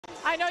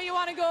I know you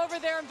want to go over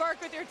there and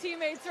bark with your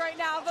teammates right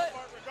now, but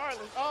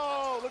Regardless.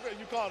 Oh, look at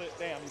you called it.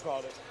 Damn, you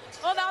called it.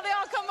 well, now they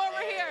all come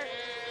over here.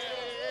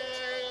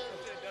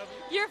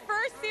 Your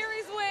first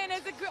series win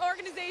as an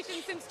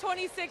organization since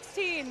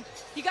 2016.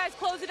 You guys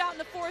closed it out in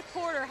the fourth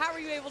quarter. How were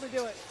you able to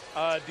do it?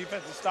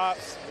 Defensive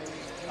stops.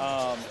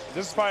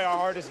 This is probably our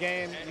hardest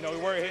game. You know, we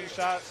weren't hitting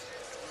shots.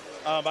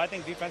 But I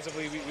think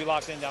defensively, we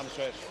locked in down the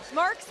stretch.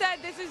 Mark said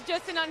this is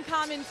just an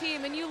uncommon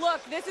team, and you look,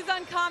 this is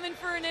uncommon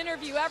for an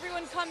interview.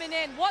 Everyone coming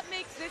in. What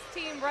makes this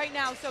team right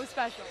now so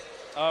special?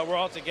 We're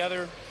all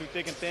together through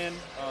thick and thin.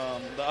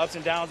 The ups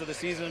and downs of the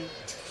season,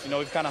 you know,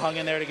 we've kind of hung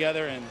in there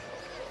together, and,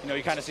 you know,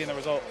 you kind of seen the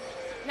result.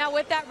 Now,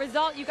 with that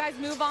result, you guys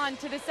move on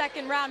to the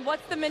second round.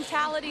 What's the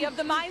mentality of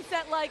the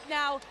mindset like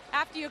now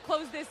after you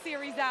close this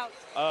series out?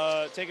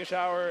 Take a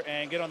shower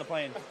and get on the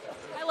plane.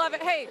 I love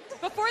it. Hey,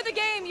 before the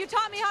game, you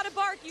taught me how to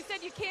bark. You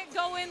said you can't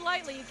go in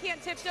lightly. You can't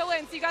tiptoe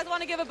in. So you guys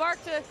want to give a bark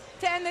to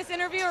end this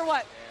interview or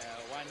what? Yeah,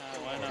 why not?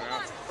 Why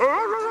not?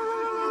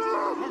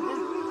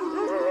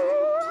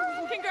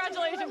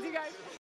 Congratulations, you guys.